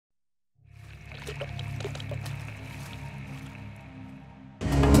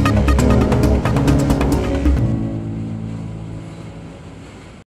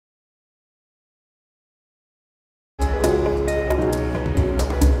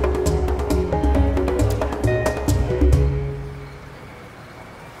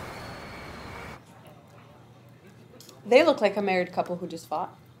They look like a married couple who just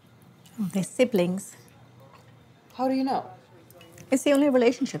fought. Oh, they're siblings. How do you know? It's the only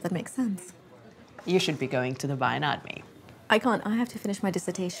relationship that makes sense. You should be going to Dubai, not me. I can't. I have to finish my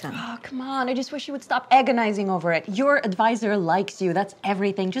dissertation. Oh, come on. I just wish you would stop agonizing over it. Your advisor likes you. That's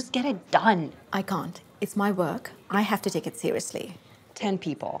everything. Just get it done. I can't. It's my work. I have to take it seriously. 10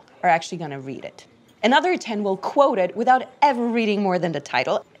 people are actually going to read it. Another 10 will quote it without ever reading more than the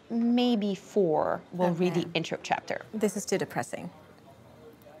title. Maybe 4 will read the intro chapter. This is too depressing.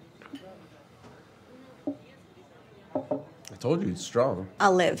 I told you, he's strong.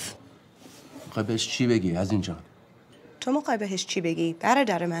 I'll live. میخوای بهش چی بگی Azin جان؟ تو میخوای بهش چی بگی؟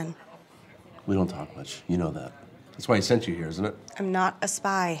 برادر من. We don't talk much. You know that. That's why he sent you here, isn't it? I'm not a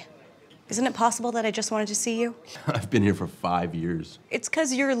spy. Isn't it possible that I just wanted to see you? I've been here for 5 years. It's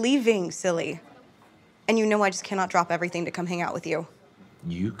because you're leaving, silly. And you know I just cannot drop everything to come hang out with you.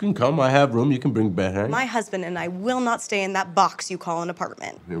 You can come. I have room. You can bring Behrouz. My husband and I will not stay in that box you call an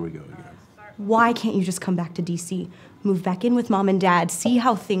apartment. Here we go again. Why can't you just come back to D.C., move back in with Mom and Dad, see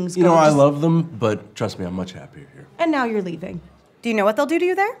how things go? You know, I love them, but trust me, I'm much happier here. And now you're leaving. Do you know what they'll do to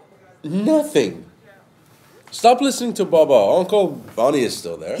you there? Nothing. Stop listening to Baba. Uncle Bonnie is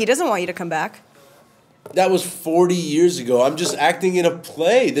still there. He doesn't want you to come back. That was 40 years ago. I'm just acting in a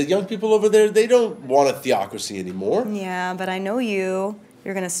play. The young people over there, they don't want a theocracy anymore. Yeah, but I know you.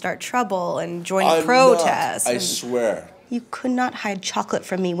 You're going to start trouble and join I'm protests. not, I swear. You could not hide chocolate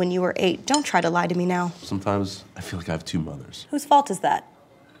from me when you were 8. Don't try to lie to me now. Sometimes I feel like I have 2 mothers. Whose fault is that?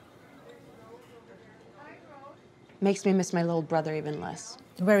 Makes me miss my little brother even less.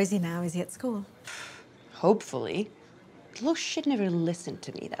 Where is he now? Is he at school? Hopefully. The little shit never listened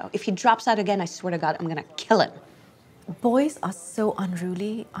to me, though. If he drops out again, I swear to God, I'm gonna kill him. Boys are so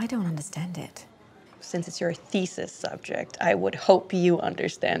unruly. I don't understand it. Since it's your thesis subject, I would hope you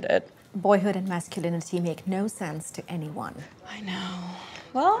understand it. Boyhood and masculinity make no sense to anyone. I know.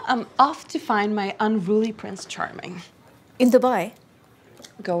 Well, I'm off to find my unruly Prince Charming. In Dubai?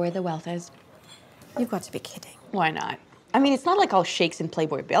 Go where the wealth is. You've got to be kidding. Why not? I mean, it's not like all sheikhs and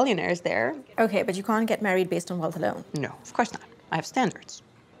Playboy billionaires there. Okay, but you can't get married based on wealth alone. No, of course not. I have standards.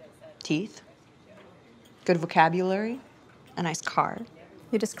 Teeth, good vocabulary, a nice car.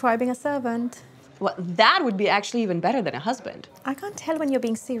 You're describing a servant. Well, that would be actually even better than a husband. I can't tell when you're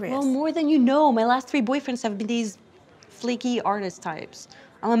being serious. Well, more than you know. My last 3 boyfriends have been these flaky artist types.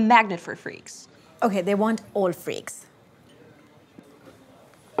 I'm a magnet for freaks. Okay, they want all freaks.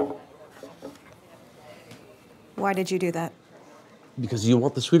 Why did you do that? Because you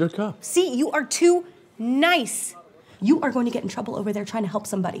want the sweeter cup. See, you are too nice. You are going to get in trouble over there trying to help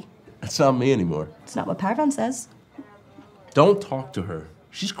somebody. That's not me anymore. It's not what Parvan says. Don't talk to her.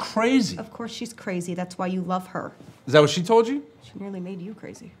 She's crazy. Of course she's crazy. That's why you love her. Is that what she told you? She nearly made you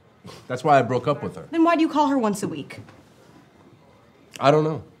crazy. That's why I broke up with her. Then why do you call her once a week? I don't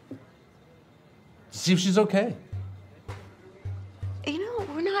know. See if she's okay. You know,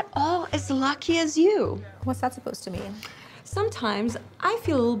 we're not all as lucky as you. What's that supposed to mean? Sometimes I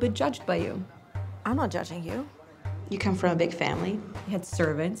feel a little bit judged by you. I'm not judging you. You come from a big family. You had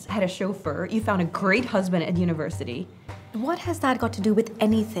servants, had a chauffeur, you found a great husband at university. What has that got to do with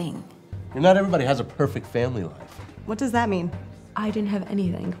anything? And not everybody has a perfect family life. What does that mean? I didn't have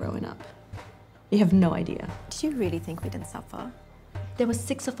anything growing up. You have no idea. Do you really think we didn't suffer? There were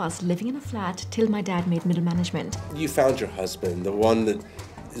 6 of us living in a flat till my dad made middle management. You found your husband, the one that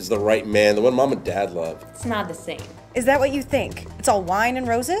is the right man, the one Mom and Dad love. It's not the same. Is that what you think? It's all wine and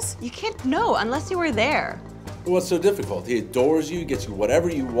roses? You can't know unless you were there. What's so difficult? He adores you, gets you whatever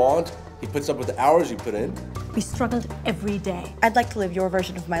you want. He puts up with the hours you put in. We struggled every day. I'd like to live your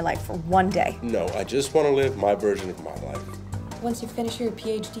version of my life for one day. No, I just want to live my version of my life. Once you finish your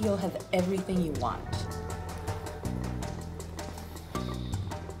PhD, you'll have everything you want.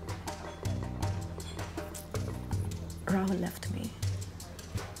 Rahul left me.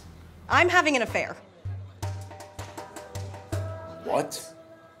 I'm having an affair. What?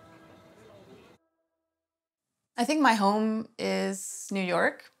 I think my home is New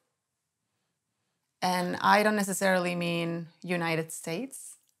York. And I don't necessarily mean United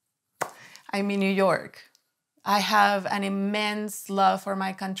States. I mean New York. I have an immense love for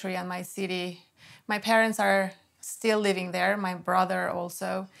my country and my city. My parents are still living there, my brother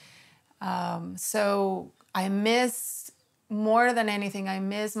also. So I miss, more than anything, I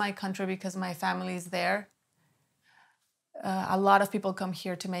miss my country because my family is there. A lot of people come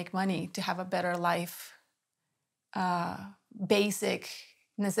here to make money, to have a better life. Basic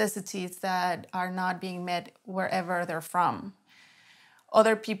necessities that are not being met wherever they're from.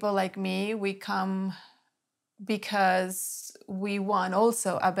 Other people like me, we come because we want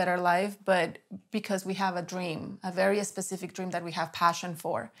also a better life, but because we have a dream, a very specific dream that we have passion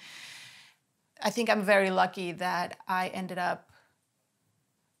for. I think I'm very lucky that I ended up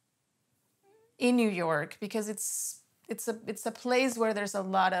in New York because it's a place where there's a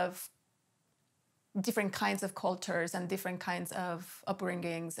lot of different kinds of cultures and different kinds of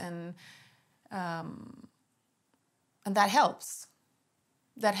upbringings, and that helps.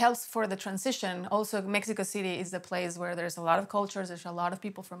 That helps for the transition. Also, Mexico City is the place where there's a lot of cultures. There's a lot of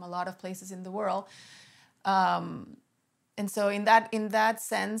people from a lot of places in the world, and so in that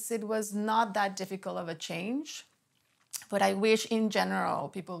sense, it was not that difficult of a change. But I wish, in general,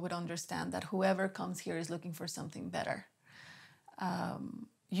 people would understand that whoever comes here is looking for something better.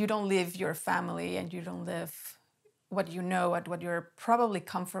 You don't live your family, and you don't live what you know, what you're probably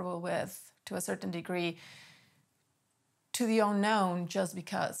comfortable with to a certain degree, to the unknown just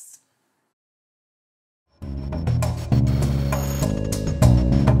because.